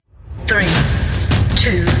3,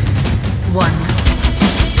 2, 1.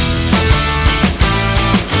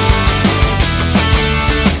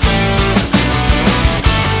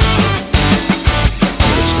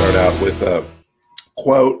 Start out with a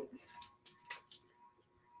quote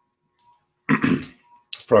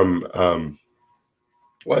from,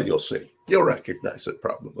 well, you'll see. You'll recognize it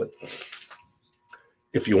probably.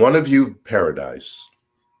 If you want to view paradise,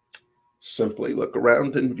 simply look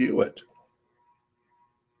around and view it.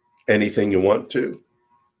 Anything you want to,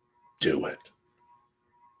 do it.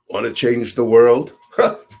 Want to change the world?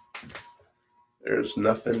 There's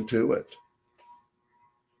nothing to it.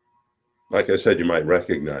 Like I said, you might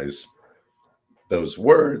recognize those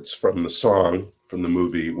words from the song, from the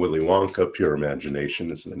movie Willy Wonka. Pure Imagination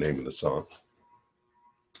is the name of the song.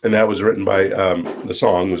 And that was written by, the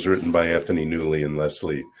song was written by Anthony Newley and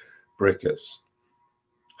Leslie Bricusse.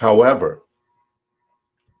 However,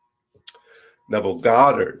 Neville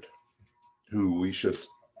Goddard, who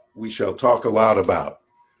we shall talk a lot about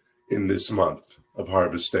in this month of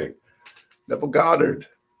harvesting, Neville Goddard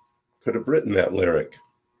could have written that lyric.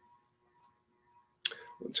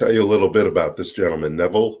 I'll tell you a little bit about this gentleman,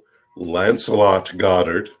 Neville Lancelot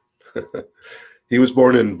Goddard. He was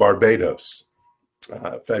born in Barbados,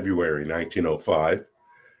 February 1905,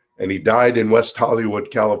 and he died in West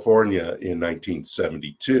Hollywood, California in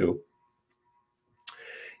 1972.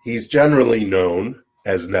 He's generally known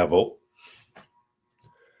as Neville.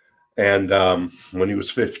 And when he was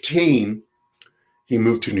 15, he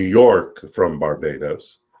moved to New York from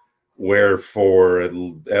Barbados, where for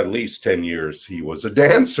at least 10 years he was a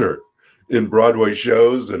dancer in Broadway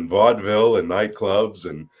shows and vaudeville and nightclubs,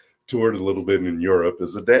 and toured a little bit in Europe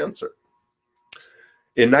as a dancer.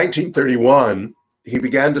 In 1931, he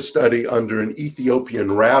began to study under an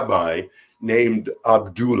Ethiopian rabbi named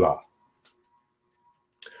Abdullah,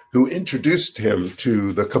 who introduced him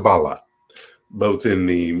to the Kabbalah, both in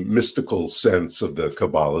the mystical sense of the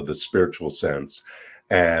Kabbalah, the spiritual sense,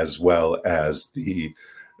 as well as the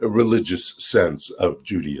religious sense of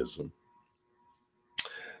Judaism.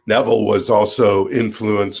 Neville was also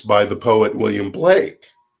influenced by the poet William Blake.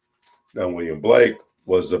 Now, William Blake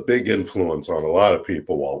was a big influence on a lot of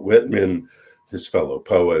people. Walt Whitman, his fellow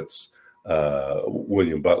poets,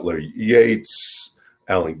 William Butler Yeats,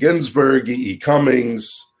 Allen Ginsberg, E.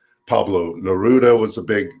 Cummings, Pablo Neruda was a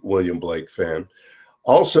big William Blake fan.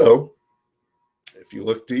 Also, if you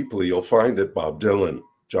look deeply, you'll find it: Bob Dylan,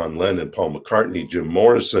 John Lennon, Paul McCartney, Jim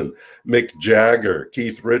Morrison, Mick Jagger,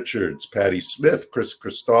 Keith Richards, Patti Smith, Chris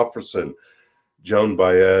Christopherson, Joan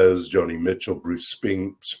Baez, Joni Mitchell, Bruce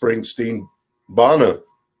Springsteen, Bono.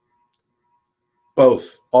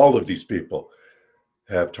 All of these people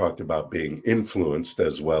have talked about being influenced,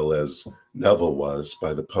 as well as Neville was,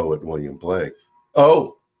 by the poet William Blake.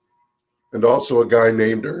 Oh, and also a guy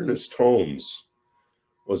named Ernest Holmes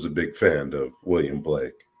was a big fan of William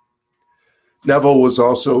Blake. Neville was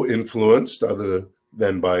also influenced, other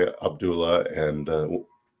than by Abdullah and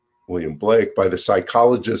William Blake, by the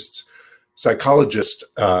psychologist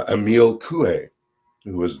Emile Coué,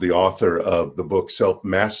 who was the author of the book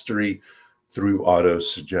Self-Mastery Through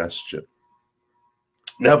Autosuggestion.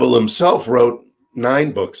 Neville himself wrote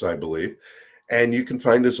 9 books, I believe, and you can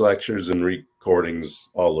find his lectures and recordings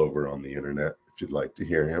all over on the internet if you'd like to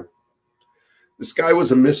hear him. This guy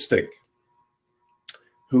was a mystic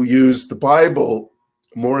who used the Bible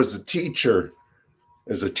more as a teacher,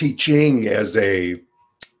 as a teaching, as a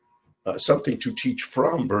something to teach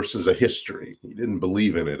from versus a history. He didn't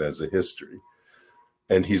believe in it as a history.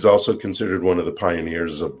 And he's also considered one of the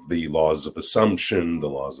pioneers of the laws of assumption, the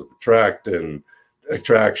laws of attraction,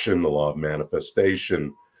 the law of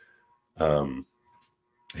manifestation.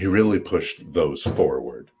 He really pushed those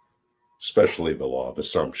forward, especially the law of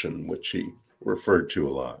assumption, which he referred to a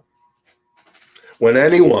lot. When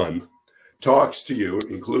anyone talks to you,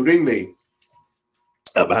 including me,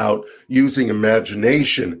 about using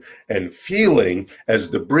imagination and feeling as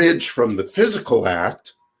the bridge from the physical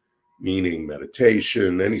act, meaning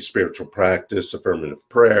meditation, any spiritual practice, affirmative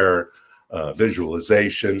prayer,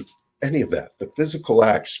 visualization, any of that, the physical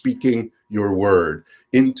act, speaking your word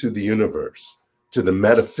into the universe, to the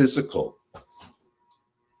metaphysical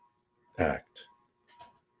act,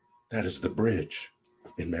 that is the bridge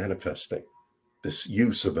in manifesting. This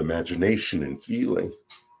use of imagination and feeling.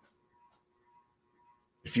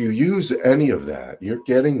 If you use any of that, you're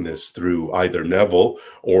getting this through either Neville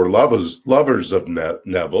or lovers of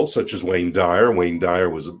Neville, such as Wayne Dyer. Wayne Dyer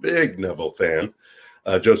was a big Neville fan.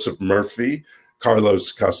 Joseph Murphy,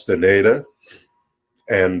 Carlos Castaneda,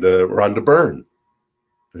 and Rhonda Byrne,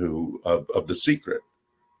 who of The Secret.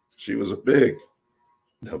 She was a big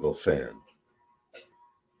Neville fan.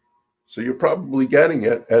 So you're probably getting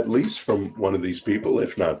it at least from one of these people,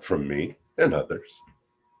 if not from me and others.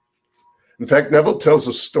 In fact, Neville tells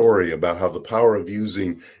a story about how the power of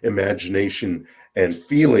using imagination and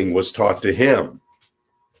feeling was taught to him.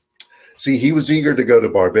 See, he was eager to go to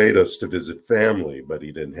Barbados to visit family, but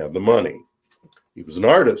he didn't have the money. He was an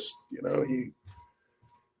artist,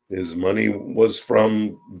 his money was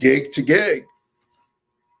from gig to gig.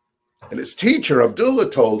 And his teacher, Abdullah,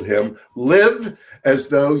 told him, live as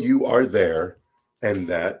though you are there and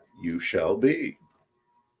that you shall be.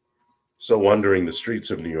 So wandering the streets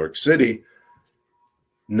of New York City,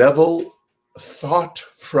 Neville thought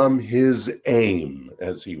from his aim,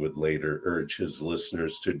 as he would later urge his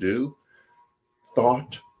listeners to do,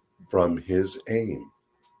 thought from his aim.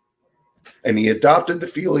 And he adopted the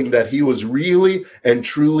feeling that he was really and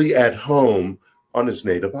truly at home on his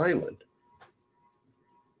native island.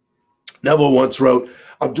 Neville once wrote,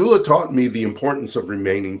 Abdullah taught me the importance of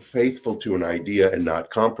remaining faithful to an idea and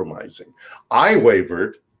not compromising. I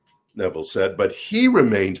wavered, Neville said, but he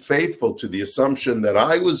remained faithful to the assumption that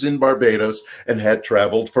I was in Barbados and had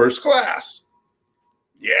traveled first class.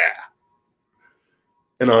 Yeah.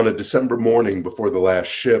 And on a December morning before the last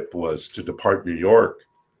ship was to depart New York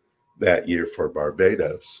that year for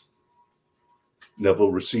Barbados,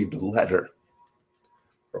 Neville received a letter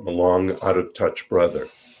from a long out-of-touch brother.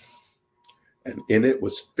 And in it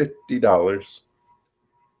was $50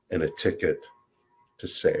 and a ticket to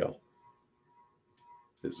sail.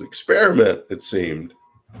 His experiment, it seemed,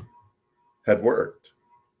 had worked.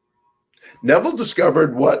 Neville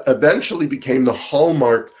discovered what eventually became the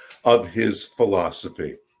hallmark of his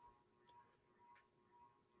philosophy.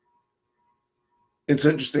 It's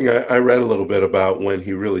interesting, I read a little bit about when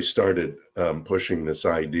he really started pushing this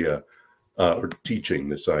idea, or teaching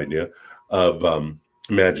this idea of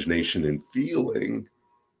imagination and feeling.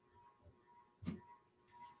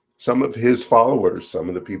 Some of his followers, some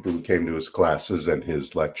of the people who came to his classes and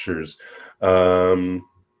his lectures, kind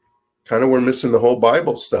of were missing the whole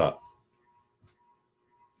Bible stuff.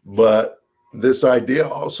 But this idea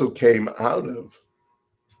also came out of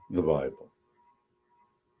the Bible.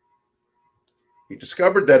 He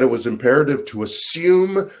discovered that it was imperative to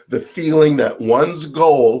assume the feeling that one's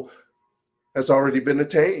goal has already been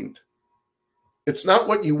attained. It's not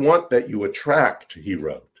what you want that you attract, he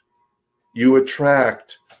wrote. You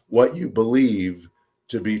attract what you believe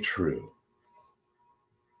to be true.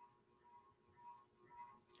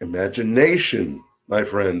 Imagination, my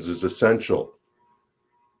friends, is essential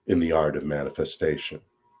in the art of manifestation.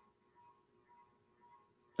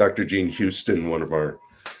 Dr. Jean Houston, one of our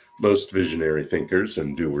most visionary thinkers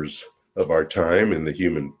and doers of our time in the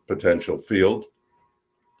human potential field,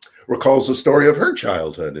 recalls the story of her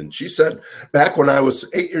childhood. And she said, back when I was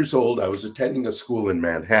 8 years old, I was attending a school in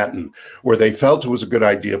Manhattan where they felt it was a good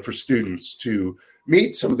idea for students to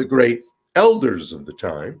meet some of the great elders of the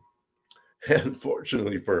time. And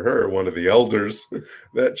fortunately for her, one of the elders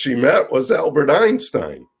that she met was Albert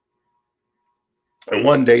Einstein. And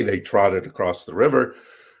one day they trotted across the river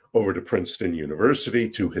over to Princeton University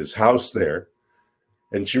to his house there.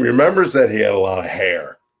 And she remembers that he had a lot of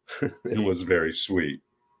hair and was very sweet.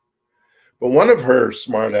 But one of her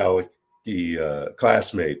smart alecky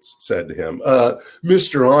classmates said to him,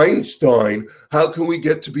 Mr. Einstein, how can we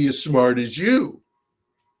get to be as smart as you?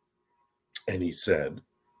 And he said,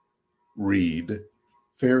 read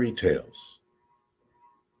fairy tales.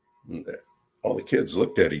 And all the kids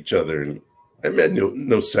looked at each other and it made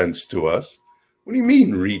no sense to us. What do you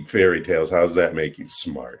mean read fairy tales? How does that make you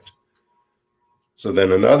smart? So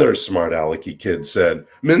then another smart alecky kid said,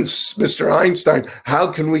 Mr. Einstein,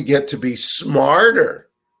 how can we get to be smarter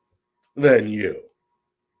than you?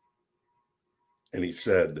 And he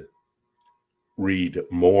said, read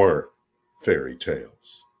more fairy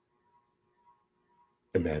tales.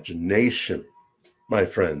 Imagination, my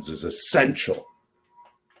friends, is essential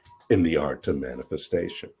in the art of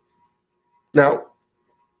manifestation. Now,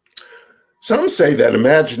 some say that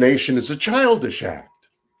imagination is a childish act.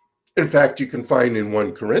 In fact, you can find in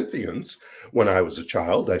 1 Corinthians, when I was a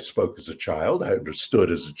child, I spoke as a child, I understood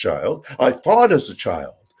as a child, I thought as a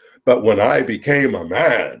child. But when I became a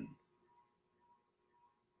man,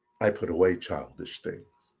 I put away childish things.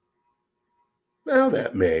 Now,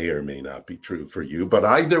 that may or may not be true for you, but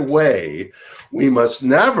either way, we must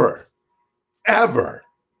never, ever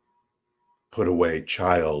put away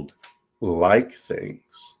childlike things.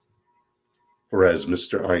 For as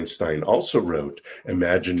Mr. Einstein also wrote,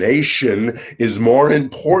 imagination is more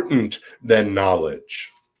important than knowledge.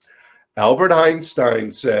 Albert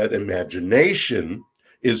Einstein said imagination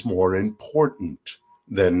is more important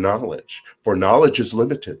than knowledge, for knowledge is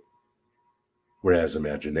limited. whereas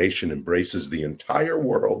imagination embraces the entire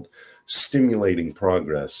world, stimulating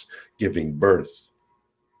progress, giving birth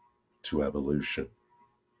to evolution.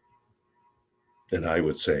 And I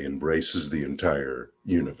would say embraces the entire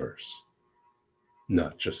universe,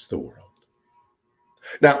 not just the world.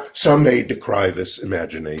 Now, some may decry this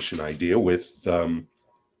imagination idea with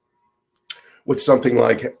something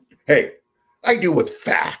like, hey, I deal with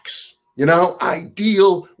facts. I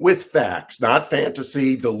deal with facts, not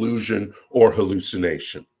fantasy, delusion, or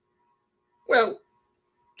hallucination. Well,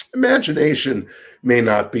 imagination may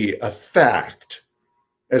not be a fact,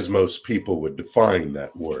 as most people would define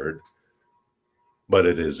that word, but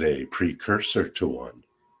it is a precursor to one.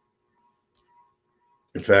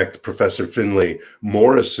 In fact, Professor Finlay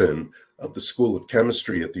Morrison of the School of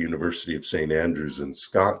Chemistry at the University of St. Andrews in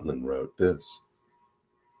Scotland wrote this: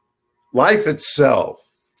 life itself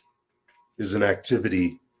is an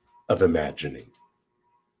activity of imagining.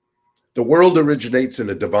 The world originates in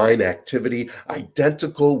a divine activity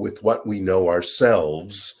identical with what we know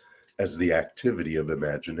ourselves as the activity of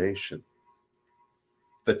imagination.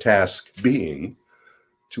 The task being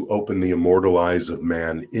to open the immortal eyes of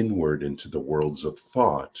man inward into the worlds of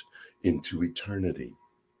thought, into eternity,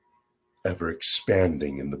 ever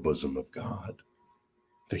expanding in the bosom of God,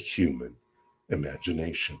 the human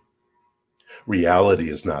imagination. Reality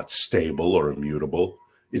is not stable or immutable.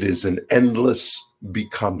 It is an endless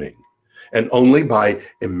becoming. And only by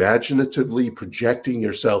imaginatively projecting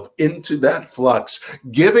yourself into that flux,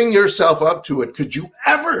 giving yourself up to it, could you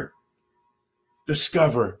ever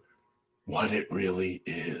discover what it really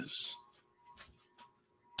is.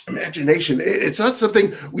 Imagination, it's not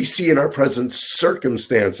something we see in our present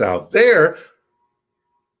circumstance out there,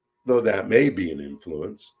 though that may be an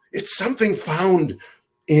influence. It's something found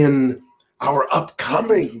in our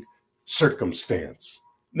upcoming circumstance,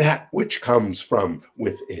 that which comes from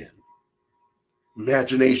within.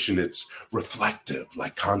 Imagination, it's reflective,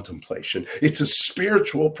 like contemplation. It's a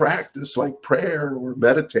spiritual practice, like prayer or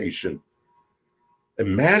meditation.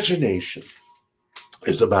 Imagination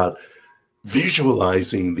is about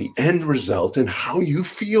visualizing the end result and how you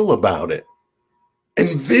feel about it.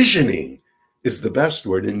 Envisioning is the best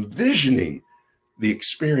word, envisioning the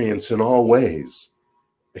experience in all ways,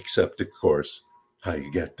 except, of course, how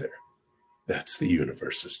you get there. That's the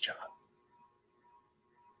universe's job.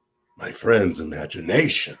 My friends,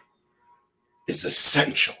 imagination is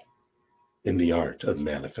essential in the art of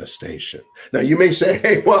manifestation. Now, you may say,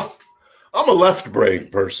 hey, well, I'm a left brain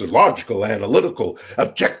person, logical, analytical,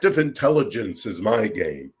 objective intelligence is my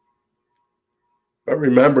game. But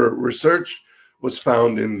remember, research was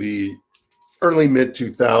found in the early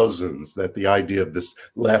mid-2000s that the idea of this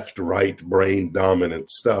left-right brain dominant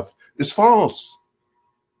stuff is false.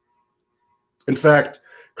 In fact,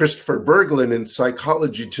 Christopher Berglund in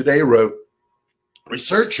Psychology Today wrote,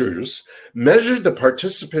 researchers measured the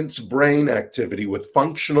participants' brain activity with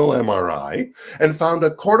functional MRI and found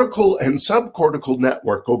a cortical and subcortical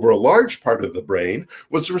network over a large part of the brain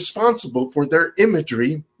was responsible for their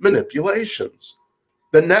imagery manipulations.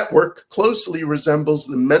 The network closely resembles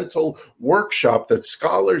the mental workshop that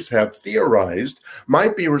scholars have theorized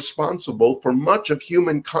might be responsible for much of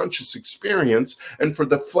human conscious experience and for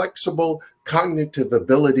the flexible cognitive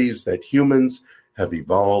abilities that humans have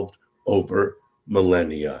evolved over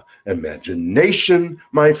millennia. Imagination,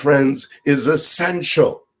 my friends, is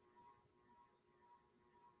essential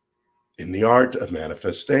in the art of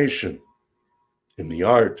manifestation, in the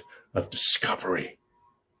art of discovery,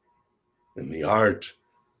 in the art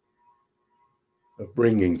of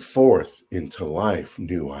bringing forth into life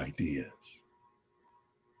new ideas.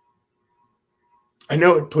 I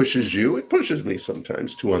know it pushes you, it pushes me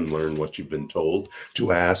sometimes to unlearn what you've been told,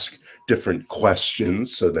 to ask different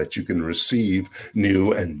questions so that you can receive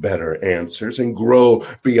new and better answers and grow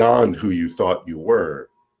beyond who you thought you were.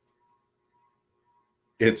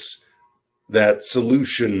 It's that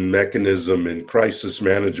solution mechanism in crisis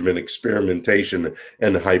management, experimentation,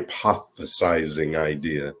 and hypothesizing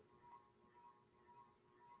idea.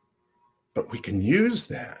 But we can use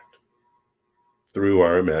that through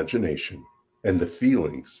our imagination and the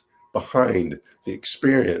feelings behind the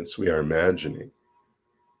experience we are imagining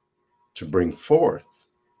to bring forth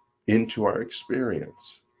into our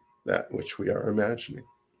experience that which we are imagining.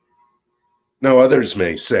 Now, others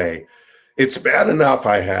may say, it's bad enough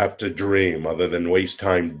I have to dream other than waste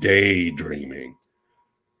time daydreaming.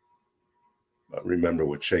 But remember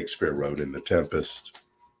what Shakespeare wrote in The Tempest.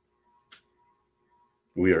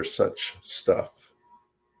 We are such stuff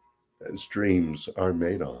as dreams are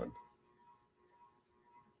made on.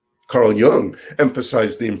 Carl Jung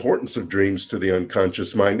emphasized the importance of dreams to the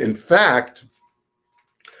unconscious mind. In fact,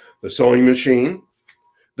 The Sewing Machine,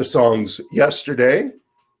 the songs Yesterday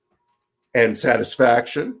and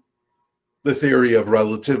Satisfaction, The Theory of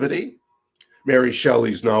Relativity, Mary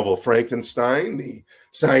Shelley's novel Frankenstein, the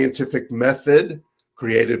scientific method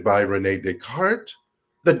created by René Descartes,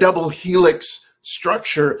 the double helix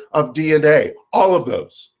structure of DNA. All of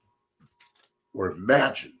those were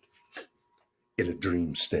imagined in a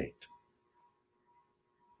dream state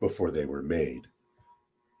before they were made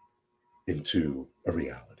into a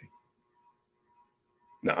reality.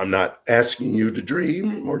 Now, I'm not asking you to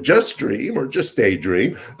dream or just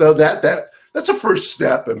daydream, though that's a first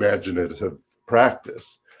step, imaginative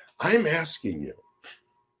practice. I'm asking you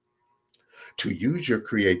to use your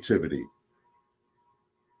creativity.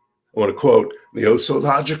 I want to quote the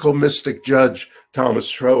osological mystic judge Thomas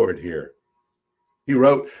Troward here. He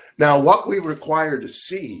wrote, "Now what we require to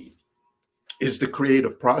see is the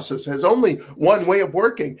creative process has only one way of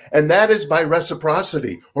working, and that is by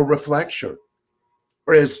reciprocity or reflection,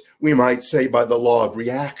 or as we might say, by the law of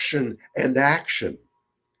reaction and action.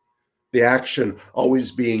 The action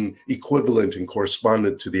always being equivalent and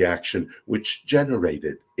correspondent to the action which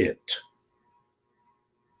generated it.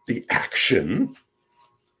 The action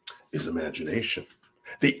is imagination.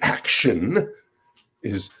 The action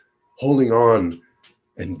is holding on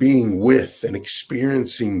and being with and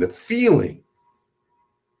experiencing the feeling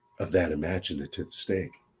of that imaginative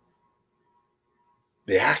state.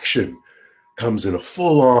 The action comes in a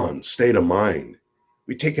full-on state of mind.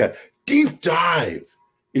 We take a deep dive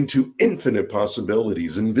into infinite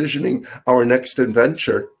possibilities, envisioning our next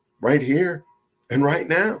adventure right here and right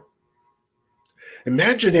now.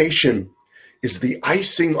 Imagination is the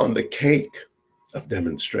icing on the cake of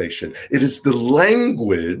demonstration. It is the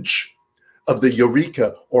language of the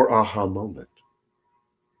eureka or aha moment.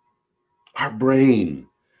 Our brain,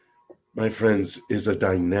 my friends, is a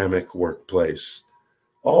dynamic workplace.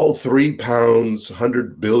 All 3 pounds,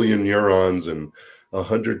 100 billion neurons, and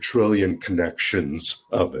 100 trillion connections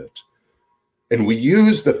of it. And we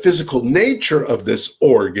use the physical nature of this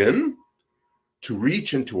organ to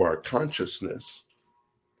reach into our consciousness,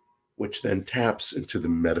 which then taps into the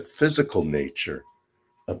metaphysical nature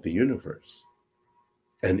of the universe.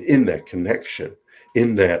 And in that connection,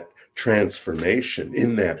 in that transformation,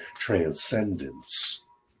 in that transcendence,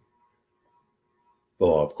 the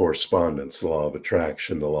law of correspondence, the law of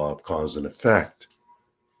attraction, the law of cause and effect,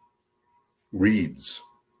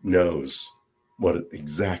 knows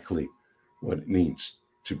exactly what it needs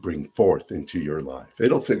to bring forth into your life.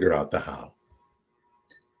 It'll figure out the how.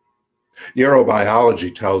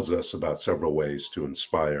 Neurobiology tells us about several ways to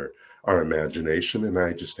inspire our imagination, and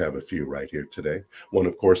I just have a few right here today. One,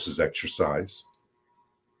 of course, is exercise.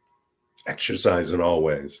 Exercise in all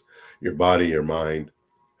ways, your body, your mind.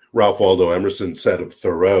 Ralph Waldo Emerson said of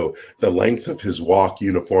Thoreau, the length of his walk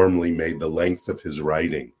uniformly made the length of his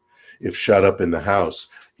writing. If shut up in the house,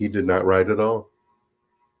 he did not write at all.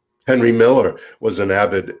 Henry Miller was an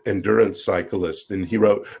avid endurance cyclist, and he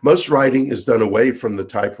wrote, most writing is done away from the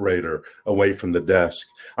typewriter, away from the desk.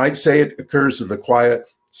 I'd say it occurs in the quiet,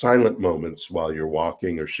 silent moments while you're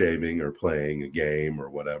walking or shaving or playing a game or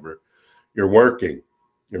whatever. You're working.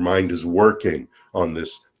 Your mind is working on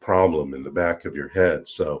this problem in the back of your head.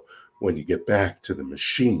 So when you get back to the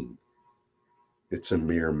machine, it's a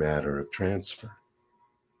mere matter of transfer.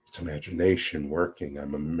 It's imagination working.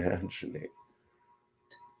 I'm imagining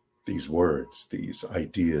these words, these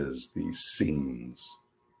ideas, these scenes.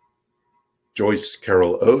 Joyce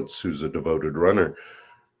Carol Oates, who's a devoted runner,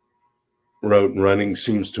 wrote, running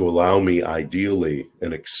seems to allow me ideally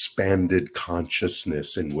an expanded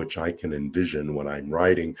consciousness in which I can envision what I'm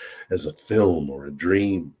writing as a film or a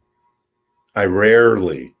dream. I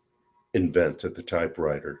rarely invent at the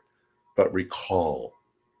typewriter, but recall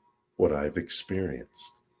what I've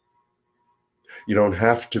experienced. You don't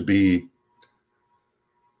have to be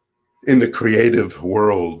in the creative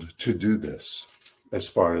world to do this, as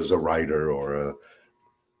far as a writer or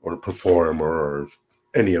a performer or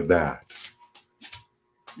any of that.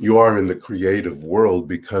 You are in the creative world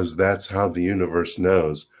because that's how the universe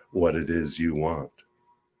knows what it is you want,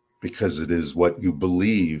 because it is what you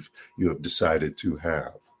believe you have decided to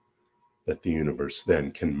have, that the universe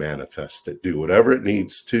then can manifest it, do whatever it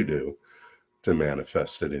needs to do to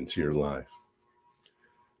manifest it into your life.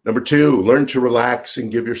 Number 2, learn to relax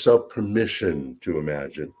and give yourself permission to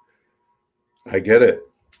imagine. I get it.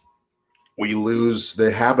 We lose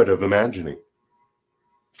the habit of imagining.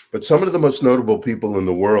 But some of the most notable people in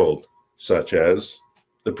the world, such as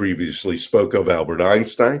the previously spoke of Albert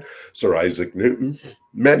Einstein, Sir Isaac Newton,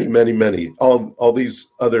 many, all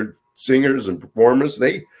these other singers and performers,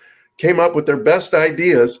 they came up with their best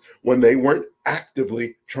ideas when they weren't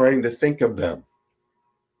actively trying to think of them,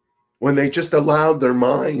 when they just allowed their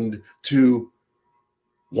mind to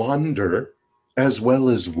wander as well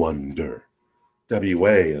as wonder.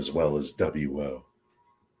 W-A as well as W-O.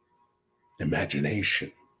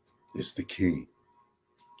 Imagination is the key.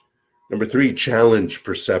 Number 3, challenge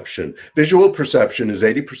perception. Visual perception is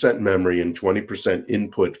 80% memory and 20%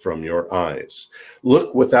 input from your eyes.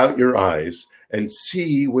 Look without your eyes and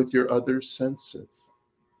see with your other senses.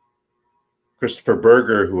 Christopher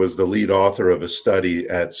Berger, who was the lead author of a study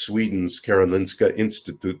at Sweden's Karolinska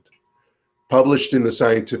Institute, published in the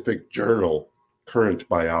scientific journal Current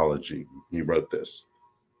Biology, he wrote this.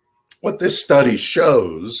 What this study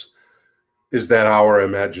shows is that our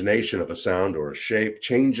imagination of a sound or a shape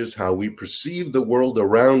changes how we perceive the world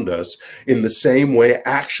around us in the same way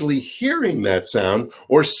actually hearing that sound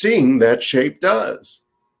or seeing that shape does.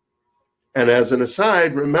 And as an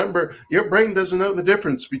aside, remember, your brain doesn't know the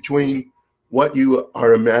difference between what you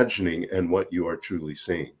are imagining and what you are truly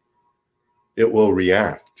seeing. It will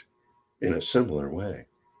react in a similar way.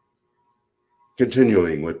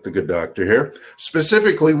 Continuing with the good doctor here,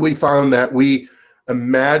 specifically, we found that what we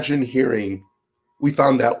imagine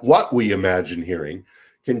hearing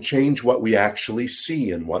can change what we actually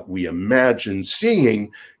see, and what we imagine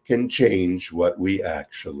seeing can change what we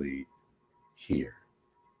actually hear.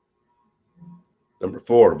 Number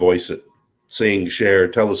 4, voice it. Sing, share,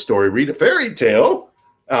 tell a story, read a fairy tale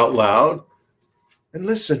out loud, and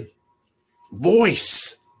listen.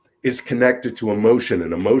 Voice is connected to emotion,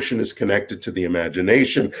 and emotion is connected to the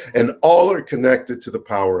imagination, and all are connected to the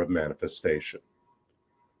power of manifestation.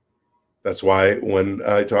 That's why when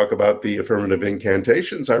I talk about the affirmative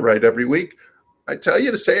incantations I write every week, I tell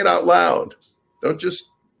you to say it out loud. Don't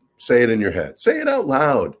just say it in your head. Say it out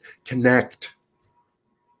loud. Connect.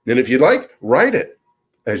 And if you'd like, write it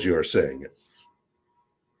as you are saying it.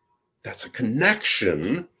 That's a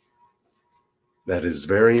connection that is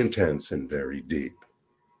very intense and very deep.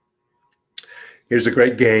 Here's a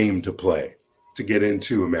great game to play to get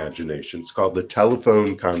into imagination. It's called the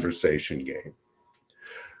telephone conversation game.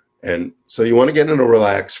 And so you want to get in a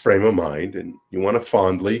relaxed frame of mind, and you want to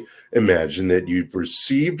fondly imagine that you've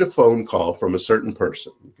received a phone call from a certain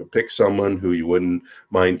person. You can pick someone who you wouldn't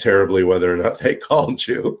mind terribly whether or not they called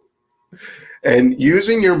you. And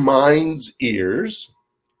using your mind's ears,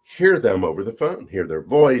 hear them over the phone. Hear their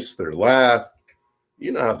voice, their laugh.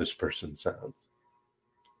 You know how this person sounds.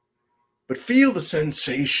 But feel the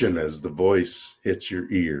sensation as the voice hits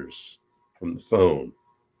your ears from the phone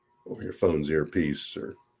or your phone's earpiece.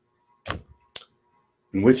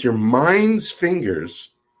 And with your mind's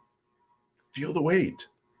fingers, feel the weight.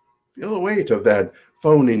 Feel the weight of that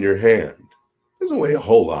phone in your hand. It doesn't weigh a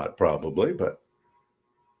whole lot probably, but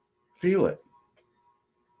feel it.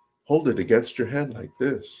 Hold it against your head like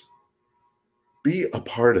this. Be a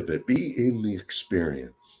part of it. Be in the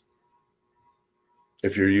experience.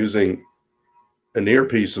 If you're using an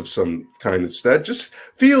earpiece of some kind instead, just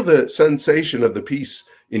feel the sensation of the piece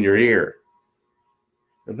in your ear.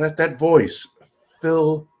 And let that voice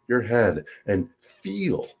fill your head and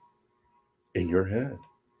feel in your head.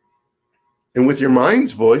 And with your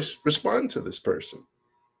mind's voice, respond to this person.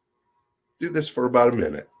 Do this for about a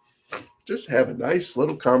minute. Just have a nice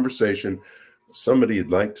little conversation with somebody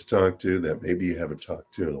you'd like to talk to that maybe you haven't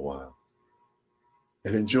talked to in a while.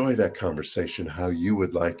 And enjoy that conversation how you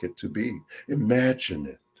would like it to be. Imagine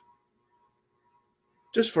it.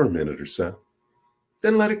 Just for a minute or so.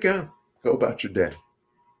 Then let it go. Go about your day.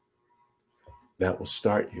 That will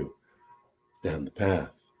start you down the path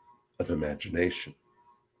of imagination.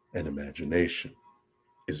 And imagination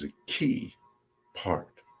is a key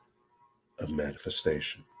part of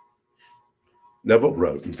manifestation. Neville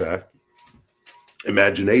wrote, in fact,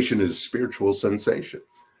 imagination is a spiritual sensation.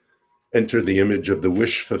 Enter the image of the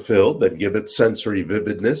wish fulfilled that giveth sensory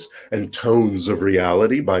vividness and tones of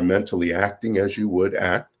reality by mentally acting as you would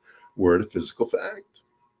act were it a physical fact.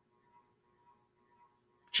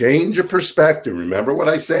 Change your perspective. Remember what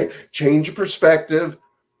I say, change your perspective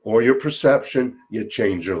or your perception, you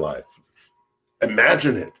change your life.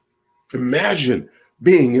 Imagine it. Imagine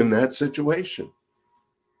being in that situation.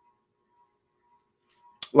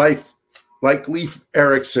 Life, like Leif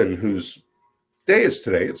Erikson, whose day is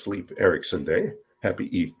today. It's Leif Erikson Day.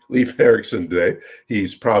 Happy Leif Erikson Day.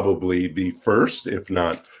 He's probably the first, if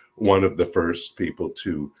not one of the first people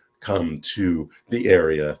to come to the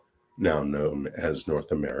area now known as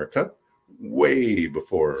North America, way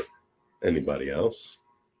before anybody else,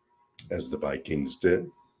 as the Vikings did.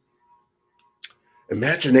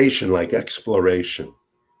 Imagination, like exploration,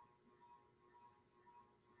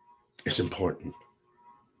 is important.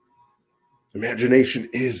 Imagination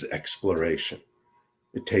is exploration.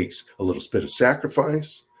 It takes a little bit of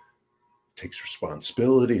sacrifice. It takes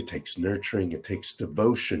responsibility. It takes nurturing. It takes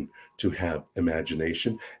devotion to have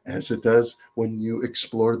imagination, as it does when you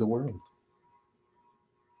explore the world.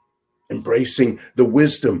 Embracing the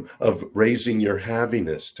wisdom of raising your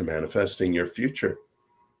happiness to manifesting your future.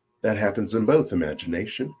 That happens in both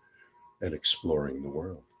imagination and exploring the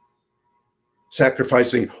world.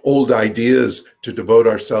 Sacrificing old ideas to devote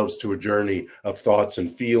ourselves to a journey of thoughts and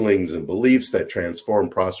feelings and beliefs that transform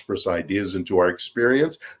prosperous ideas into our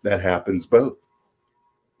experience. That happens both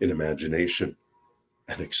in imagination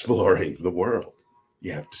and exploring the world.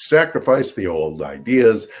 You have to sacrifice the old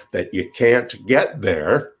ideas that you can't get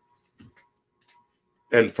there.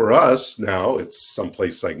 And for us now, it's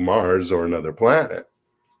someplace like Mars or another planet.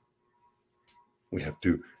 We have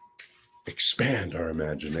to expand our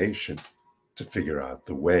imagination to figure out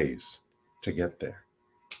the ways to get there.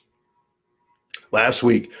 Last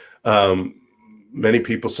week, many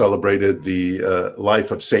people celebrated the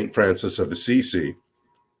life of St. Francis of Assisi.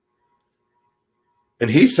 And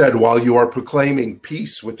he said, while you are proclaiming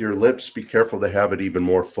peace with your lips, be careful to have it even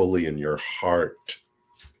more fully in your heart.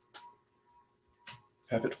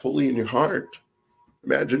 Have it fully in your heart.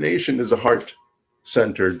 Imagination is a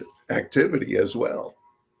heart-centered activity as well.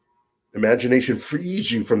 Imagination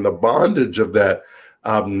frees you from the bondage of that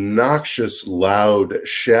obnoxious, loud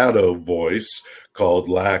shadow voice called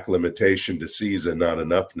lack, limitation, disease, and not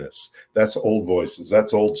enoughness. That's old voices.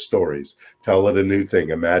 That's old stories. Tell it a new thing.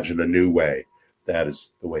 Imagine a new way. That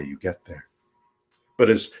is the way you get there. But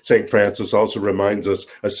as St. Francis also reminds us,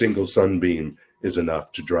 a single sunbeam is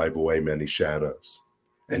enough to drive away many shadows.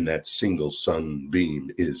 And that single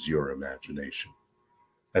sunbeam is your imagination.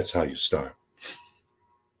 That's how you start.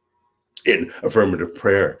 In affirmative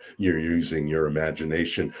prayer, you're using your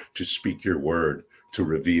imagination to speak your word, to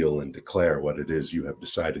reveal and declare what it is you have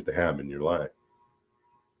decided to have in your life.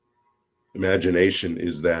 Imagination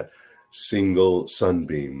is that single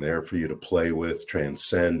sunbeam there for you to play with,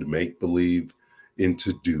 transcend, make believe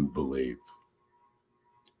into do believe.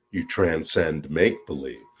 You transcend make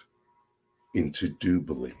believe into do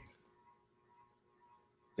believe.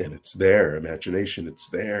 And it's there, imagination, it's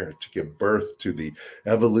there to give birth to the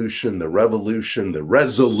evolution, the revolution, the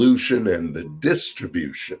resolution, and the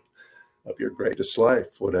distribution of your greatest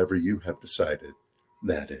life, whatever you have decided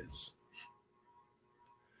that is.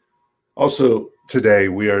 Also, today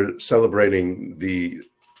we are celebrating the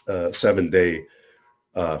 7-day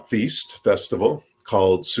festival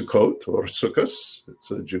called Sukkot or Sukkot.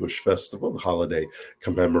 It's a Jewish festival. The holiday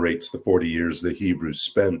commemorates the 40 years the Hebrews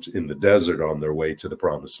spent in the desert on their way to the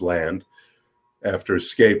Promised Land after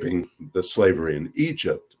escaping the slavery in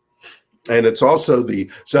Egypt. And it's also the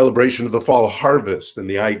celebration of the fall harvest and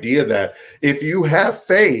the idea that if you have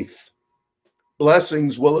faith,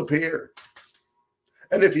 blessings will appear.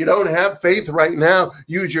 And if you don't have faith right now,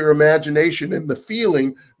 use your imagination and the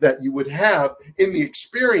feeling that you would have in the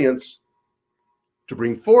experience to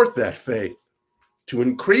bring forth that faith, to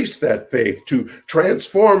increase that faith, to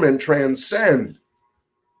transform and transcend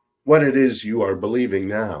what it is you are believing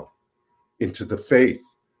now into the faith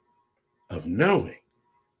of knowing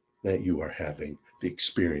that you are having the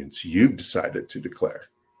experience you've decided to declare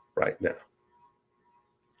right now.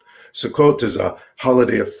 Sukkot is a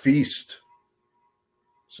holiday of feast.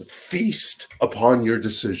 It's a feast upon your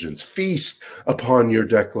decisions, feast upon your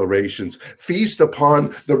declarations, feast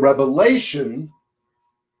upon the revelation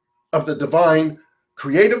of the divine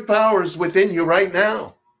creative powers within you right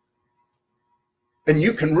now. And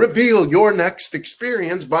you can reveal your next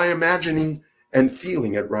experience by imagining and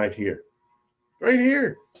feeling it right here. Right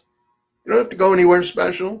here. You don't have to go anywhere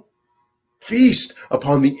special. Feast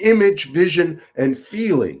upon the image, vision, and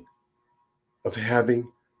feeling of having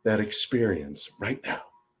that experience right now.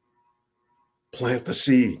 Plant the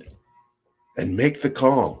seed and make the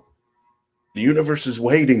call. The universe is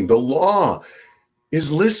waiting. The law is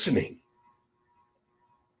listening.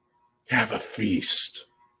 Have a feast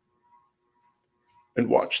and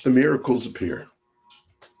watch the miracles appear.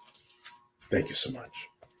 Thank you so much.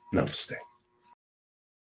 Namaste.